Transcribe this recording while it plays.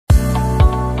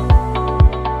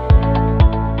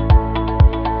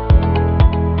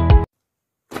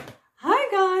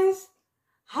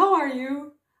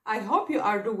you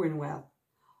are doing well.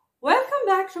 Welcome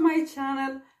back to my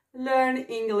channel, Learn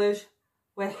English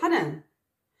with Hanan.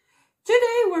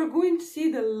 Today we're going to see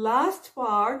the last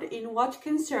part in what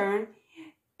concerns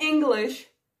English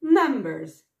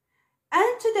numbers.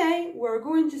 And today we're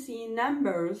going to see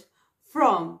numbers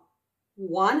from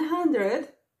 100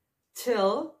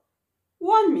 till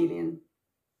 1 million.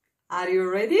 Are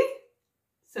you ready?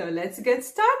 So let's get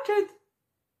started.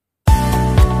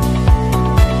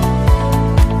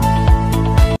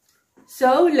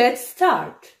 So let's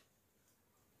start.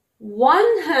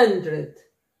 100,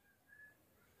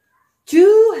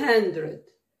 200,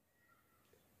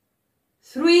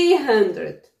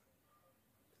 300,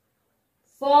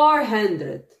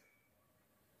 400,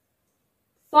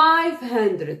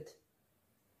 500,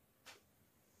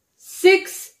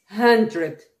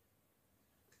 600,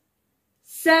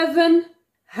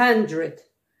 700,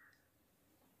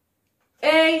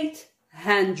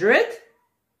 800,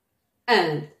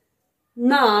 and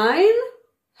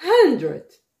 900.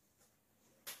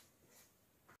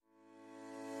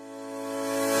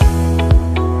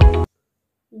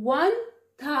 One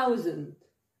thousand,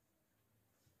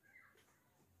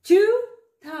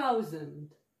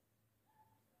 2,000,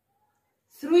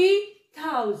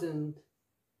 3,000,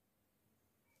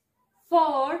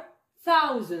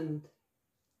 4,000,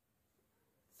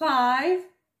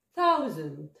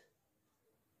 5,000,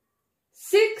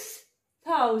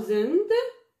 6,000,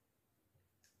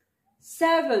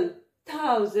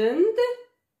 7,000,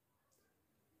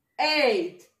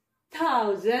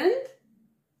 8,000,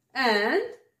 and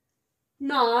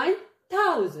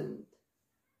 9,000.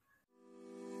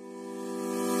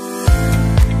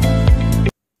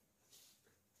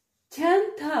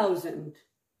 $10,000,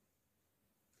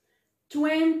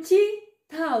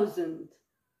 $20,000,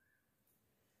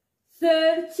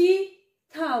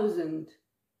 $30,000,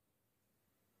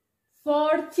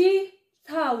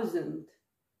 $40,000,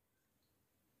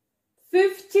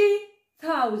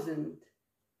 $50,000,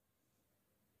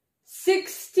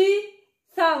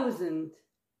 $60,000,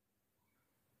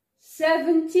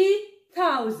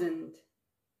 $70,000,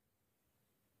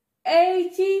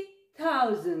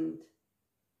 $80,000,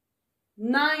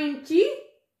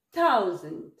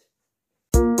 $90,000.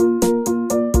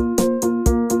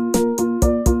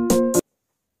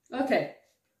 Okay,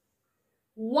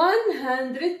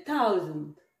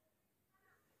 100,000,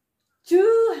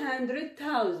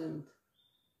 200,000,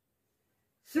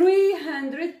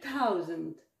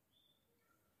 300,000,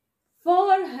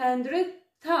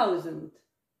 400,000,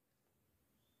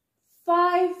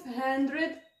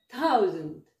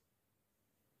 500,000,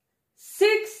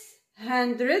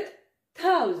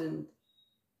 600,000,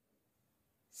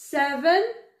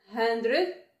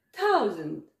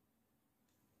 700,000,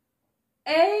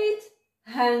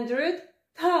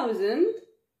 800,000,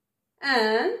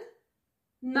 and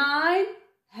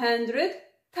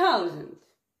 900,000.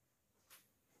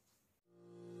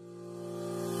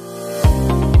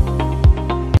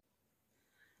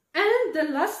 And the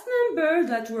last number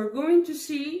that we're going to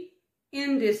see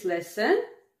in this lesson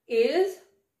is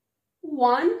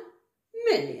 1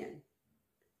 million.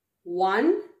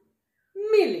 1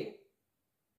 million.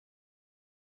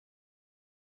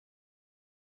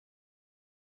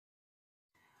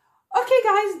 Okay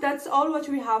guys, that's all what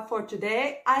we have for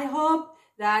today. I hope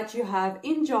that you have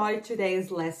enjoyed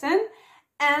today's lesson,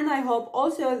 and I hope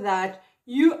also that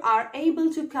you are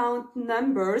able to count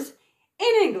numbers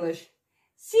in English.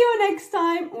 See you next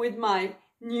time with my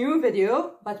new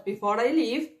video, but before I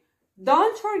leave,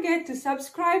 don't forget to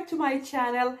subscribe to my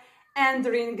channel and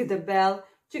ring the bell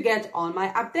to get all my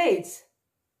updates.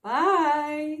 Bye!